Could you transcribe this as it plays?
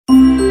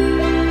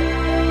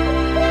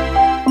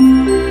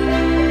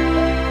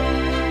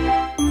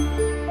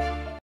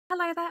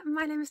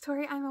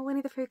Tori. I'm a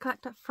Winnie the Pooh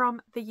collector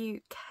from the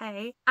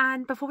UK,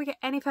 and before we get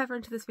any further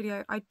into this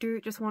video, I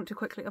do just want to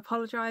quickly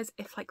apologise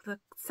if like the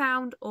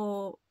sound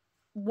or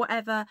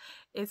whatever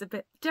is a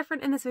bit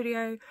different in this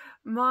video.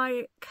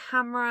 My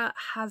camera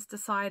has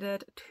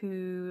decided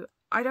to,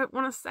 I don't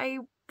want to say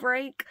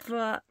break,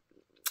 but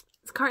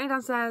it's currently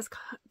downstairs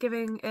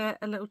giving it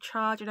a little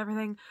charge and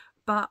everything,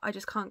 but I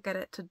just can't get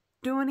it to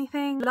do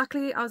anything.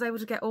 Luckily I was able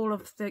to get all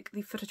of the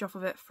footage off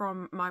of it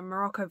from my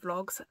Morocco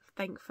vlogs,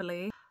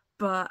 thankfully,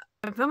 but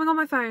I'm filming on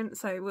my phone,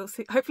 so we'll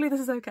see. Hopefully this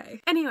is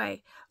okay.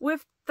 Anyway,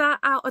 with that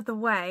out of the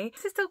way,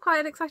 this is still quite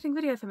an exciting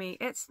video for me.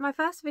 It's my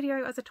first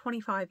video as a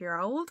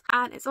 25-year-old,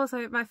 and it's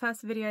also my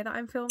first video that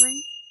I'm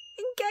filming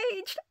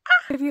engaged.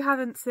 If you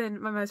haven't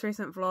seen my most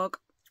recent vlog,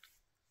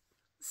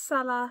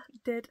 Salah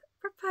did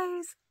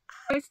propose.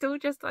 I still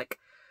just like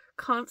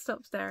can't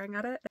stop staring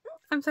at it.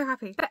 I'm so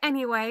happy. But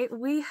anyway,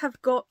 we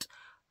have got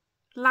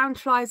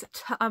Loungeflies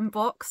to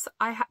unbox.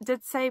 I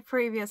did say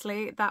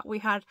previously that we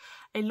had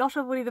a lot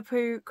of Winnie the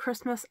Pooh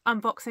Christmas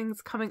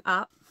unboxings coming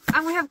up,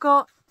 and we have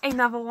got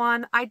another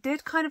one. I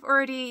did kind of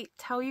already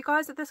tell you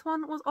guys that this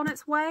one was on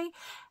its way.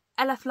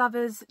 LF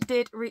Lovers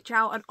did reach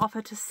out and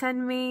offer to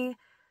send me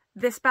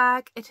this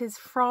bag. It is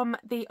from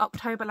the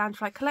October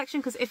Loungefly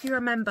collection, because if you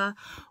remember,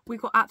 we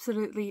got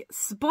absolutely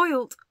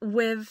spoilt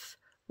with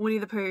Winnie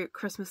the Pooh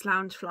Christmas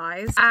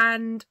Loungeflies,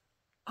 and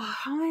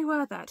how many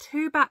were there?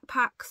 2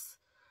 backpacks,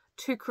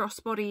 2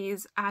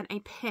 crossbodies and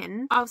a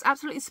pin. I was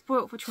absolutely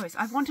spoilt for choice.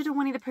 I've wanted a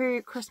Winnie the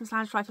Pooh Christmas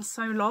Loungefly for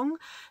so long.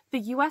 The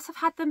US have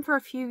had them for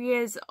a few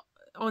years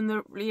on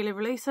the yearly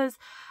releases,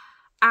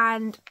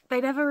 and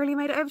they never really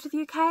made it over to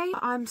the UK.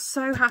 I'm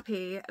so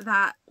happy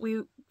that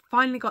we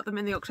finally got them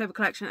in the October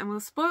collection, and we were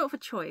spoiled for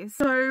choice.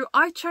 So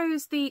I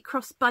chose the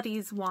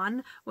Crossbodies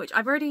one, which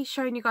I've already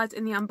shown you guys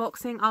in the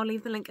unboxing. I'll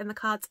leave the link in the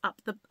cards up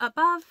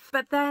above.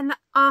 But then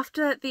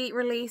after the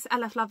release,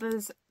 LF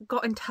Lovers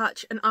got in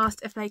touch and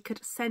asked if they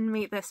could send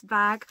me this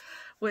bag,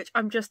 which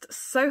I'm just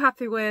so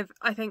happy with.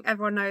 I think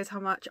everyone knows how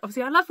much,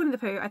 obviously I love Winnie the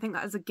Pooh, I think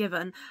that is a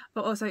given,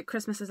 but also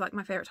Christmas is like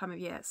my favourite time of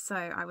year, so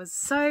I was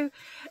so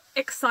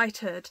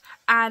excited.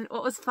 And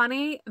what was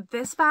funny,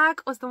 this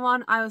bag was the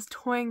one I was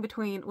toying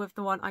between with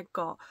the one I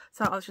got,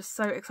 so I was just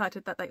so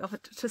excited that they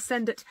offered to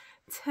send it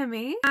to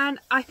me. And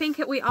I think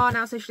we are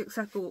now socially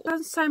acceptable. We've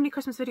done so many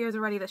Christmas videos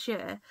already this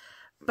year,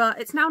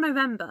 but it's now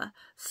November,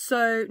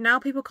 so now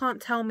people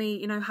can't tell me,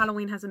 you know,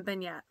 Halloween hasn't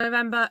been yet.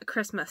 November,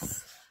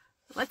 Christmas.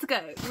 Let's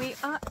go. We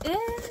are in.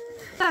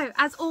 So,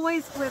 as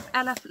always with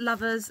LF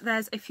Lovers,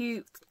 there's a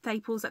few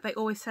staples that they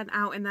always send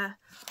out in their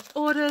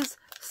orders.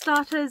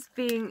 Starters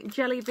being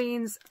jelly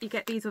beans. You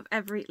get these with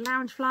every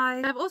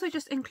Loungefly. I've also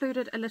just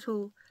included a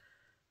little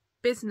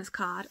business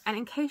card, and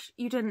in case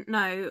you didn't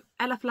know,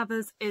 LF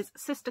Lovers is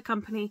sister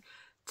company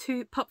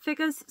to Pop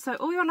Figures, so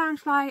all your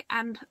Loungefly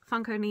and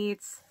Funko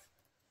needs,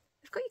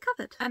 they've got you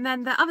covered. And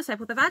then the other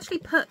staple, they've actually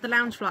put the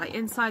Loungefly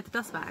inside the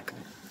dust bag,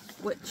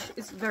 which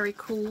is very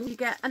cool. You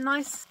get a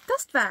nice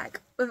dust bag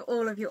with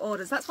all of your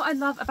orders. That's what I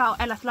love about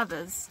LF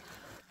Lovers.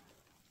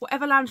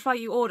 Whatever Loungefly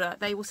you order,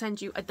 they will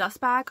send you a dust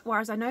bag,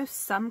 whereas I know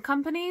some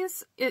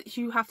companies,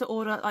 you have to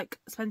order, like,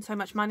 spend so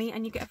much money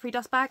and you get a free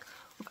dust bag.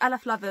 With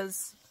LF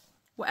Lovers,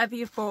 whatever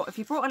you've brought, if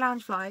you brought a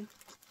Loungefly,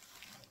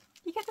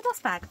 you get the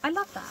dust bag. I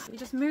love that. You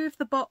just move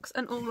the box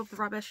and all of the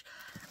rubbish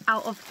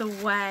out of the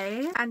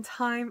way. And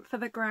time for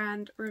the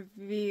grand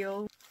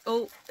reveal.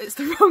 Oh, it's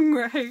the wrong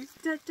row.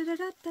 Da, da, da,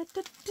 da, da,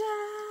 da, da.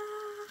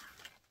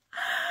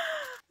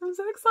 I'm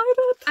so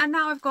excited. And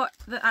now I've got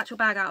the actual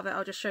bag out of it,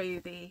 I'll just show you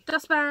the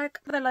dust bag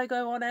with the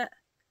logo on it.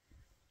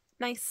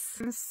 Nice.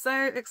 I'm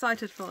so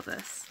excited for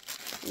this.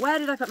 Where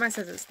did I put my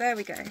scissors? There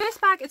we go. This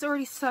bag is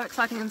already so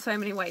exciting in so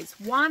many ways.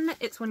 1,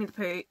 it's Winnie the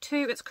Pooh.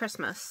 2, it's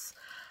Christmas.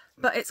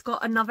 But it's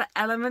got another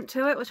element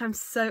to it, which I'm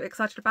so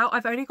excited about.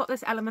 I've only got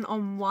this element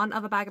on one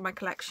other bag in my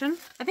collection.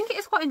 I think it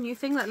is quite a new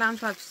thing that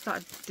Loungefly have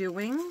started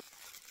doing.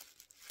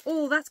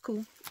 Oh, that's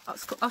cool.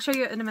 That's cool. I'll show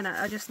you it in a minute.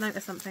 I just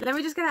noticed something. Let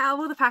me just get it out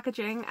of all the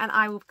packaging and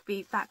I will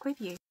be back with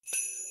you.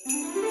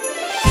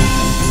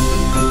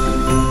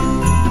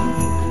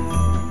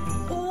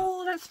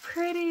 Oh, that's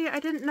pretty. I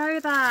didn't know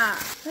that.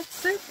 That's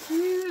so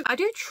cute. I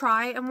do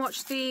try and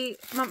watch the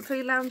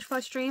monthly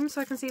Loungefly stream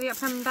so I can see the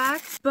upcoming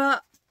bags,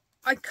 but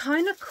I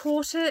kind of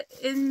caught it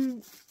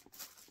in,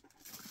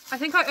 I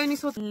think I only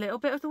saw a little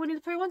bit of the Winnie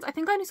the Pooh ones. I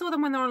think I only saw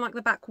them when they're on like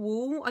the back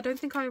wall. I don't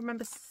think I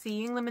remember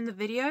seeing them in the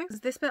video.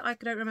 This bit I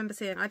don't remember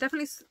seeing. I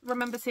definitely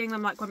remember seeing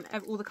them like when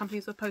all the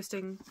companies were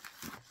posting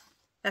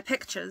their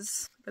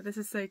pictures. But this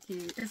is so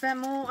cute. Is there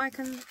more I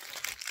can...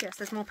 Yes,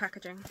 there's more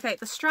packaging. Okay,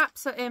 the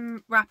straps are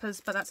in wrappers,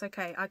 but that's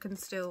okay. We can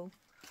still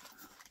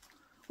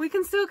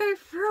go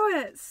through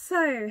it.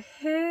 So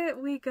here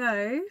we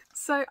go.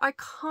 So I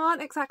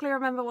can't exactly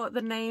remember what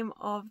the name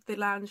of the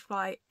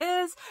Loungefly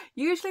is.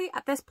 Usually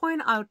at this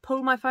point I would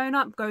pull my phone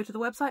up, go to the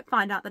website,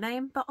 find out the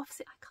name, but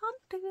obviously I can't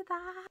do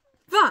that.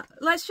 But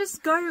let's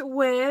just go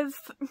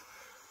with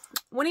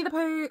Winnie the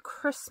Pooh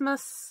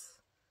Christmas.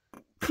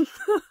 I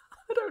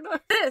don't know.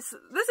 This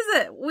is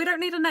it. We don't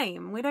need a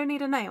name. We don't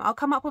need a name. I'll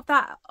come up with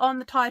that on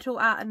the title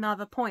at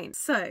another point.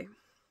 So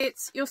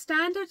It's your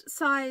standard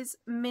size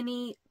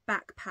mini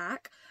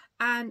backpack,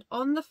 and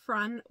on the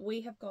front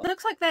we have got, it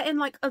looks like they're in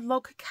like a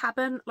log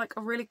cabin, like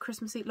a really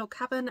Christmassy log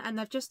cabin, and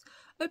they're just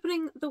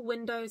opening the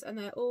windows and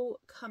they're all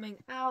coming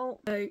out.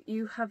 So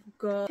you have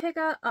got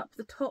Tigger up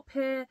the top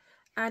here,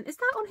 and is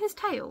that on his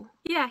tail?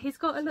 Yeah, he's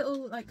got a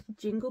little like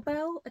jingle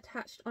bell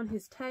attached on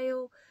his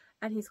tail,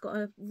 and he's got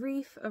a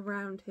wreath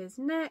around his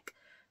neck.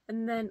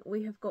 And then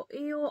we have got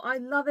Eeyore. I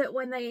love it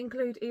when they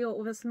include Eeyore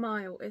with a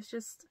smile. It's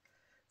just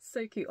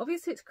so cute.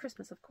 Obviously it's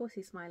Christmas, of course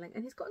he's smiling,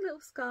 and he's got a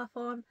little scarf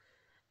on. And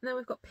then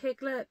we've got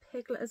Piglet.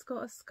 Piglet has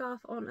got a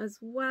scarf on as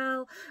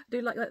well. I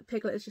do like that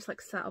Piglet is just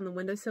like sat on the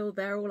windowsill.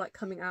 They're all like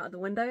coming out of the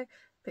window.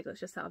 Piglet's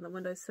just sat on the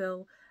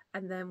windowsill.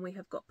 And then we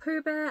have got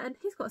Pooh Bear, and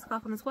he's got a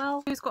scarf on as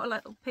well. He's got a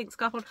little pink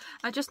scarf on.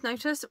 I just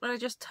noticed when I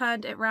just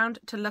turned it round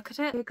to look at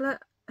it, Piglet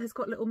has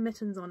got little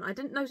mittens on. I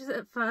didn't notice it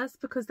at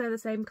first because they're the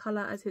same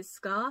colour as his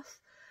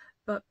scarf.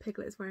 But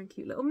Piglet is wearing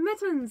cute little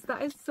mittens.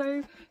 That is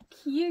so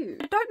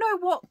cute. I don't know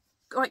what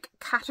like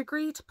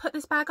category to put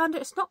this bag under.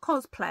 It's not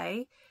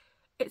cosplay.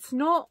 It's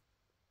not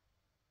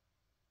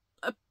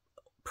a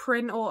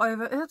print or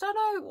over. I don't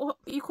know what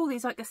you call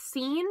these, like a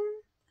scene?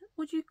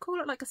 Would you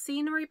call it like a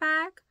scenery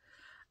bag?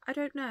 I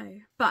don't know.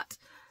 But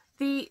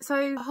the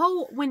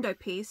whole window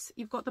piece,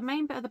 you've got the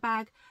main bit of the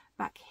bag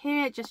back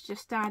here, just your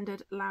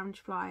standard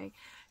Loungefly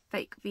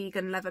fake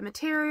vegan leather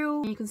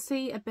material. You can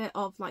see a bit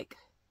of like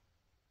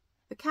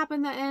the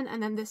cabin they're in,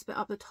 and then this bit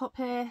up the top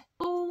here,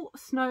 all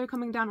snow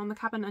coming down on the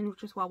cabin. And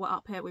just while we're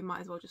up here, we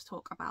might as well just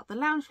talk about the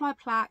Loungefly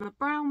plaque, the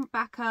brown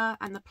backer,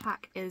 and the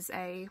plaque is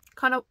a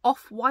kind of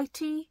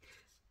off-whitey,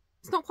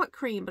 it's not quite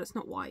cream but it's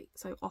not white,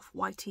 so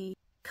off-whitey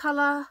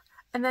colour.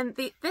 And then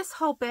this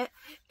whole bit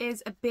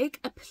is a big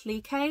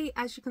applique.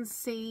 As you can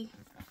see,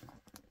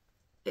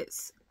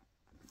 it's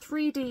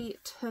 3D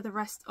to the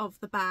rest of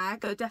the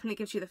bag. So it definitely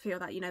gives you the feel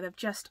that, you know, they've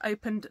just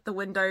opened the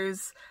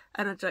windows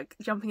and are like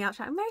jumping out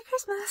shouting Merry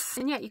Christmas.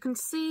 And yeah, you can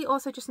see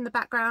also just in the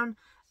background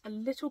a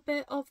little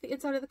bit of the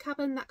inside of the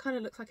cabin. That kind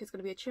of looks like it's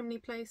going to be a chimney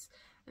place,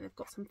 and they've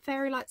got some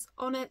fairy lights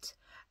on it.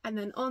 And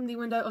then on the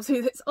window, obviously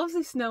it's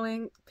obviously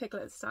snowing.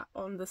 Piglet's sat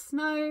on the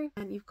snow,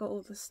 and you've got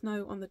all the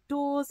snow on the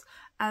doors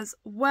as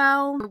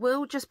well. I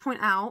will just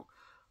point out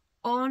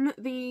on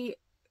the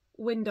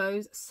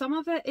windows, some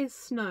of it is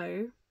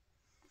snow,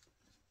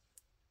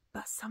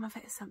 but some of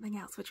it is something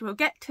else, which we'll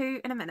get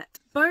to in a minute.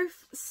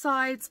 Both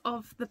sides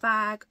of the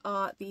bag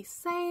are the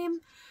same.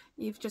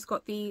 You've just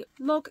got the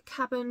log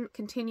cabin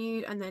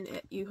continued, and then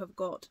you have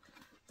got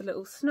the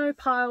little snow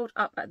piled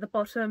up at the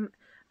bottom,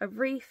 a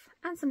wreath,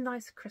 and some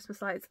nice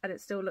Christmas lights, and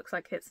it still looks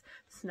like it's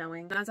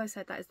snowing. And as I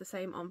said, that is the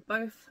same on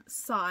both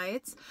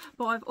sides.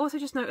 But I've also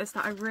just noticed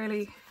that I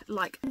really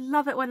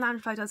love it when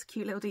Loungefly does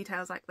cute little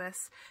details like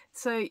this.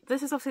 So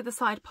this is obviously the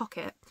side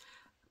pocket,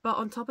 but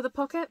on top of the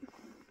pocket,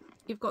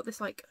 you've got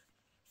this like,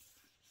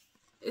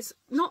 it's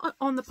not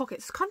on the pocket,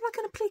 it's kind of like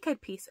an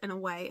applique piece in a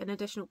way, an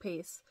additional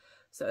piece.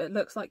 So it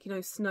looks like, you know,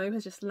 snow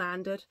has just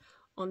landed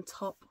on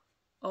top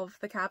of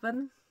the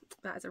cabin.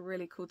 That is a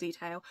really cool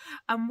detail.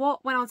 And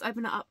when I was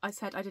opening it up, I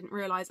said I didn't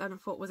realise and I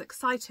thought was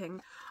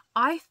exciting.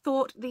 I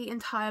thought the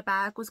entire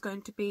bag was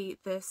going to be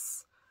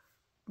this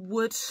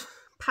wood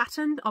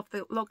pattern of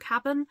the log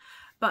cabin,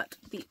 but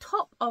the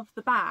top of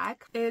the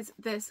bag is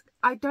this,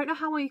 I don't know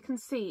how well you can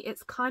see,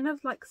 it's kind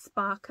of like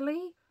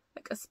sparkly,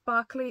 like a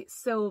sparkly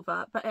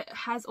silver, but it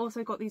has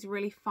also got these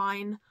really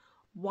fine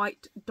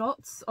white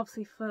dots,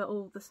 obviously for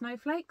all the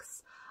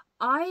snowflakes.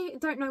 I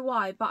don't know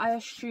why, but I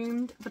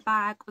assumed the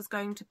bag was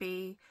going to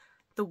be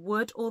the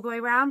wood all the way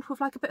around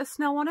with like a bit of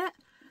snow on it,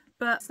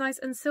 but it's nice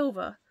and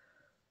silver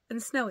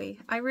and snowy.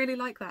 I really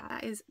like that.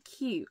 That is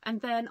cute.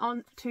 And then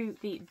on to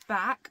the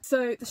back.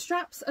 So the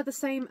straps are the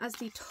same as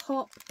the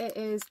top. It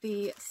is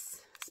the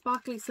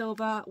sparkly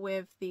silver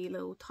with the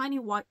little tiny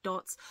white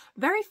dots.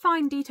 Very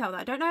fine detail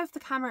that I don't know if the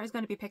camera is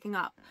going to be picking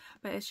up,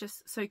 but it's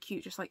just so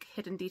cute, just like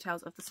hidden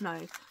details of the snow.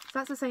 So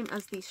that's the same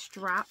as the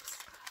straps.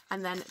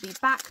 And then the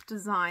back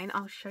design,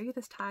 I'll show you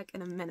this tag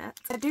in a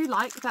minute. I do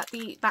like that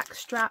the back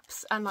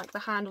straps and like the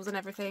handles and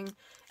everything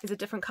is a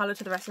different colour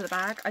to the rest of the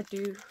bag. I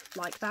do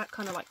like that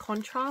kind of like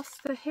contrast.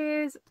 So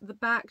here's the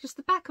back, just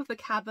the back of the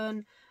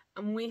cabin,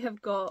 and we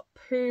have got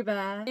Pooh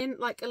Bear in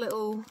like a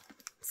little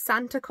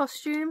Santa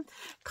costume,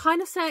 kind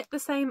of the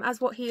same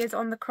as what he is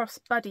on the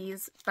Cross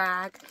Buddies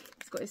bag.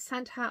 He's got his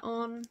Santa hat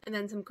on and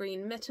then some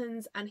green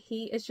mittens, and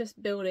he is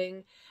just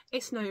building a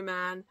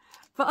snowman.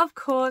 But of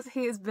course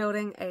he is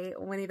building a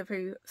Winnie the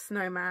Pooh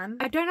snowman.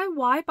 I don't know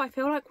why, but I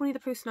feel like Winnie the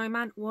Pooh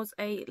snowman was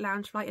a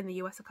Loungefly in the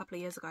US a couple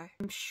of years ago.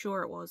 I'm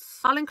sure it was.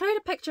 I'll include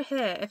a picture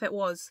here if it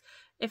was.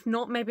 If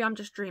not, maybe I'm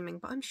just dreaming,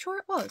 but I'm sure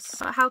it was.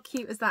 But how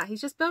cute is that?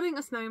 He's just building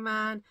a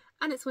snowman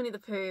and it's Winnie the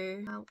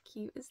Pooh. How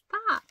cute is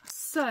that?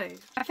 So,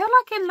 I feel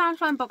like in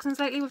Loungefly unboxings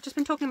lately, we've just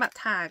been talking about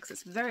tags.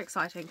 It's very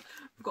exciting.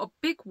 We've got a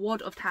big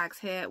wad of tags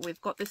here.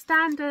 We've got the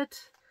standard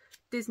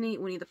Disney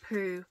Winnie the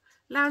Pooh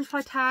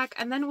Loungefly tag,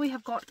 and then we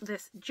have got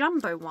this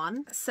jumbo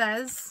one that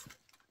says,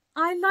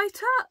 I light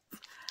up.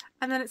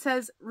 And then it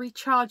says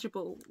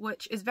rechargeable,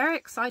 which is very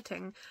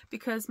exciting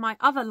because my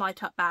other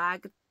light up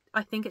bag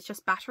I think it's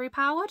just battery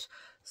powered,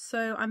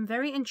 so I'm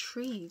very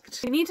intrigued.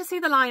 We need to see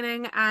the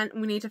lining and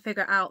we need to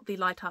figure out the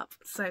light up,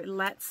 so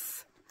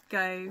let's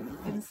go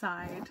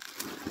inside.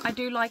 I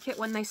do like it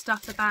when they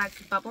stuff the bag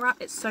with bubble wrap.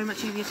 It's so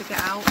much easier to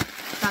get out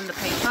than the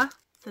paper.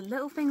 The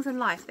little things in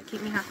life that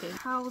keep me happy.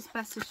 How's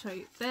best to show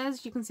you?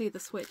 There's, you can see the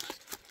switch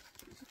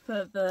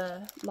for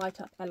the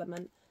light up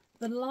element.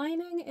 The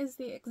lining is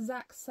the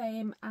exact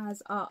same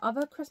as our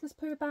other Christmas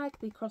Pooh bag,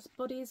 the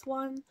crossbodies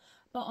one,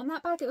 but on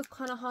that bag it was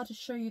kind of hard to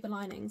show you the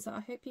lining, so I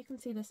hope you can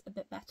see this a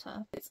bit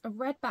better. It's a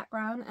red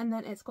background and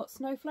then it's got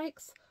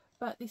snowflakes,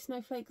 but the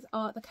snowflakes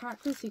are the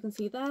characters, so you can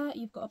see there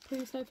you've got a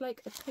Pooh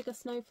snowflake, a Tigger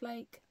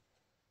snowflake,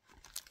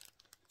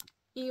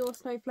 Eeyore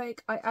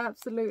snowflake. I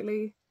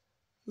absolutely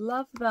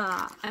love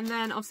that. And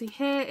then obviously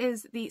here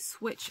is the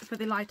switch for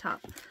the light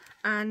up,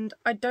 and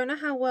I don't know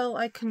how well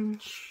I can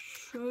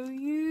show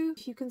you.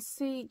 You can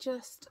see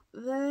just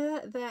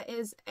there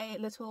is a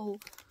little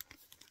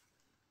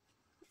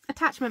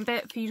attachment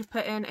bit for you to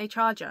put in a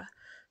charger.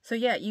 So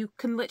yeah, you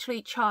can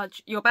literally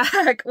charge your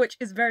bag, which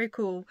is very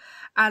cool,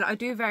 and I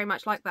do very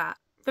much like that.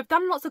 They've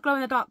done lots of glow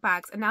in the dark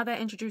bags and now they're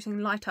introducing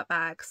light up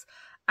bags,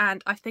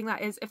 and I think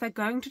that is, if they're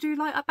going to do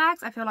light up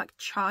bags, I feel like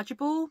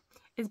chargeable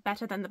is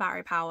better than the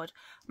battery powered.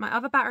 My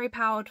other battery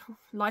powered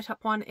light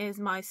up one is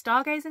my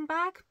stargazing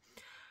bag.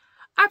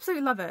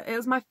 Absolutely love it. It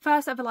was my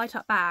first ever light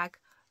up bag,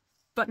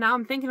 but now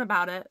I'm thinking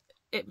about it,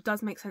 it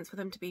does make sense for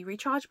them to be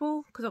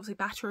rechargeable because obviously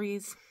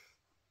batteries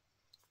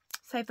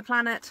save the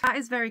planet. That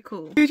is very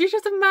cool. Could you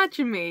just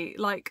imagine me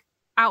like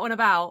out and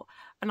about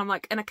and I'm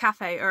like in a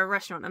cafe or a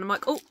restaurant and I'm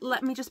like, oh,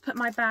 let me just put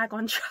my bag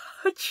on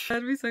charge.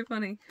 That'd be so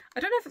funny. I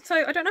don't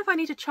know if I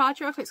need to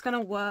charge it or if it's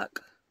gonna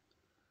work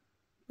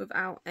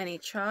without any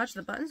charge.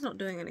 The button's not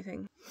doing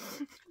anything.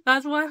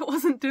 That's why it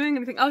wasn't doing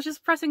anything. I was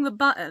just pressing the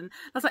button.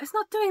 I was like, it's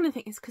not doing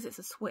anything. It's because it's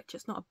a switch,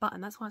 it's not a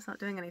button. That's why it's not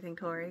doing anything,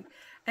 Tori.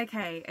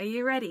 Okay, are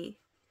you ready?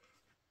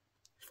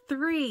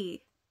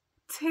 3,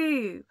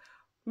 2,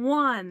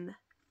 1.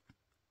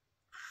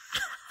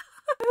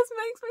 This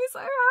makes me so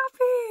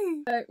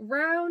happy. So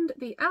round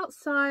the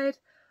outside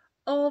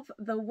of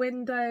the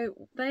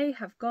window, they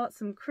have got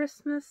some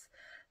Christmas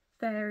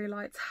fairy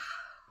lights.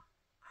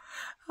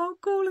 How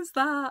cool is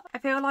that? I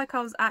feel like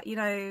I was at, you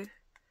know,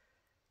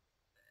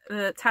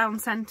 the town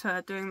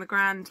centre doing the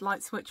grand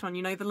light switch on,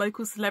 you know, the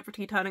local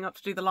celebrity turning up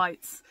to do the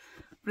lights,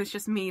 but it's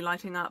just me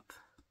lighting up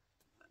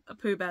a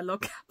Pooh Bear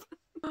log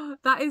cabin.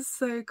 That is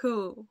so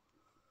cool.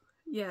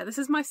 Yeah, this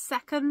is my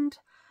second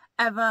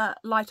ever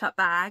light up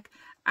bag,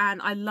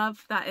 and I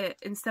love that it,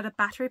 instead of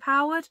battery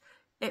powered,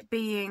 it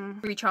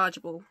being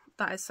rechargeable.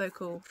 That is so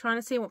cool. I'm trying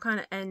to see what kind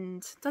of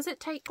end. Does it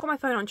take, put my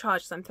phone on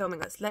charge as I'm filming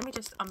this. Let me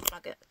just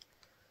unplug it.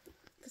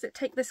 Does it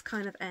take this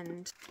kind of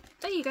end?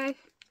 There you go.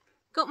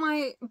 Got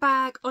my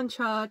bag on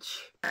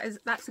charge.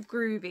 That's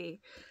groovy.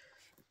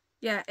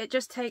 Yeah, it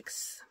just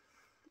takes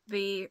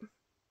these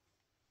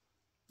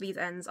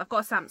ends. I've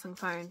got a Samsung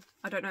phone.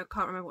 I don't know,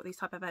 can't remember what these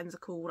type of ends are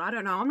called. I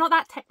don't know. I'm not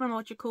that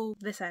technological.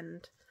 This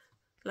end.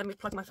 Let me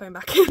plug my phone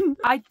back in.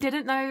 I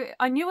didn't know,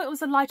 I knew it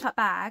was a light up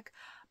bag,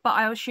 but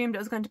I assumed it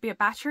was going to be a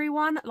battery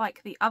one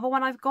like the other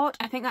one I've got.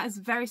 I think that is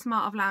very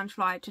smart of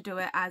Loungefly to do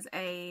it as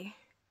a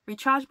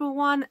rechargeable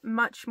one,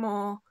 much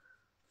more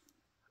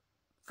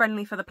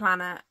friendly for the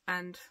planet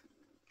and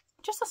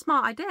just a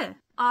smart idea.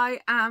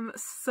 I am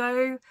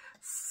so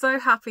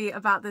happy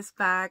about this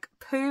bag.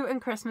 Pooh and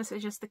Christmas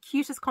is just the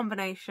cutest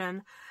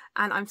combination,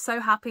 and I'm so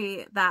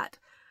happy that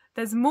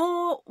there's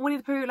more Winnie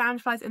the Pooh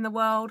Loungeflies in the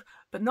world,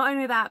 but not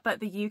only that, but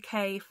the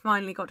UK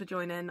finally got to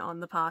join in on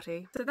the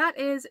party. So that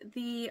is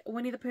the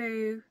Winnie the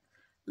Pooh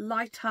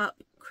Light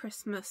Up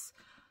Christmas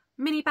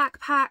mini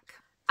backpack.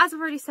 As I've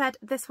already said,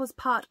 this was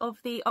part of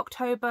the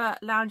October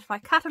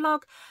Loungefly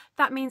catalogue.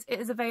 That means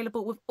it is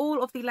available with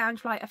all of the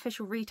Loungefly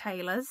official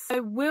retailers. I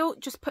will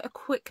just put a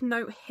quick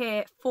note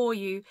here for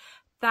you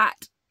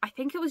that I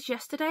think it was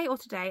yesterday or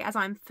today as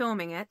I'm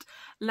filming it,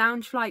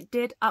 Loungefly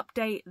did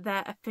update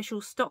their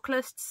official stock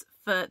lists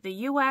for the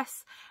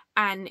US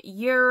and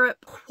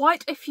Europe.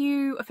 Quite a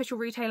few official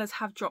retailers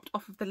have dropped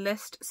off of the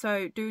list,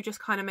 so do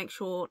just kind of make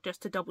sure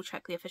just to double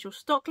check the official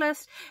stock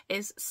list.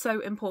 It's so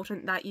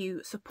important that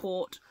you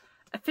support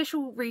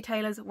official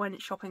retailers when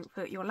shopping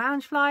for your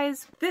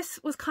Loungeflies. This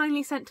was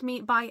kindly sent to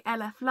me by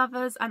LF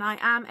Lovers and I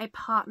am a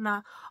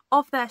partner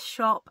of their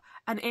shop,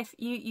 and if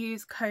you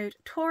use code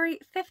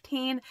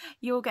TORI15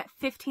 you'll get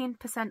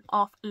 15%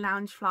 off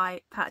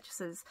Loungefly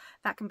purchases.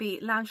 That can be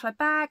Loungefly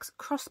bags,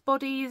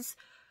 crossbodies,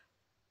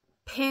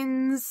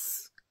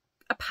 pins,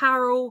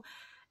 apparel,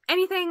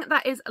 anything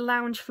that is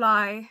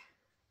Loungefly.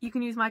 You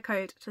can use my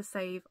code to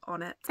save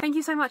on it. Thank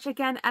you so much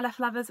again, LF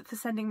Lovers, for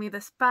sending me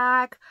this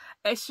bag.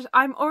 It's just,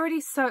 I'm already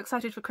so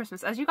excited for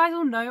Christmas. As you guys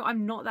all know,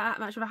 I'm not that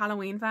much of a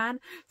Halloween fan.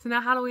 So now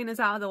Halloween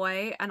is out of the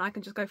way and I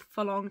can just go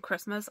full on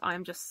Christmas. I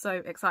am just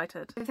so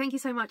excited. So thank you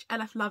so much,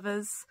 LF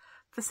Lovers,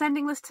 for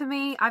sending this to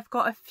me. I've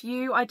got a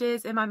few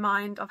ideas in my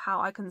mind of how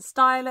I can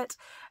style it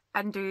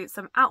and do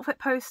some outfit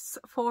posts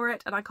for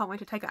it, and I can't wait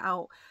to take it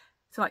out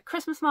to like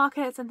Christmas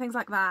markets and things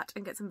like that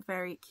and get some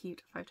very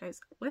cute photos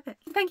with it.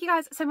 Thank you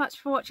guys so much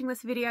for watching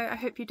this video. I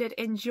hope you did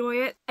enjoy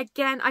it.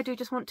 Again, I do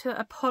just want to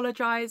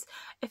apologise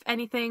if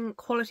anything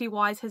quality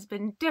wise has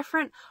been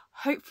different.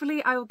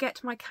 Hopefully I will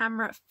get my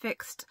camera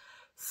fixed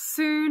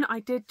soon. I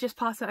did just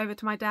pass it over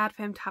to my dad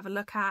for him to have a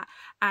look at,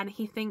 and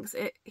he thinks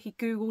he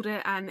googled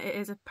it and it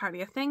is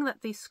apparently a thing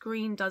that the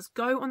screen does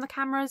go on the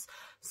cameras,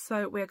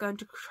 so we're going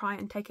to try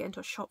and take it into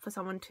a shop for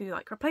someone to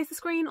like replace the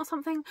screen or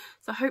something.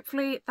 So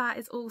hopefully that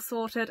is all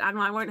sorted and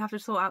I won't have to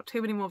sort out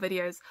too many more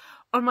videos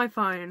on my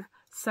phone.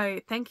 So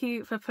thank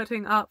you for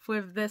putting up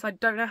with this. I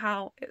don't know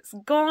how it's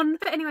gone.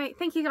 But anyway,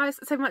 thank you guys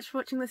so much for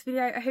watching this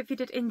video. I hope you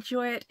did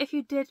enjoy it. If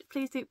you did,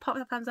 please do pop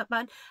the thumbs up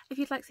button. If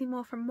you'd like to see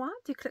more from moi,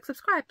 do click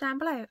subscribe down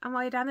below. And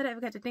while you're down there, don't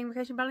forget to ding the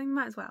notification bell, you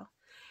might as well.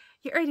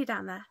 You're already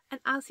down there. And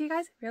I'll see you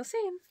guys real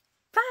soon.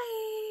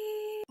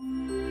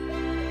 Bye!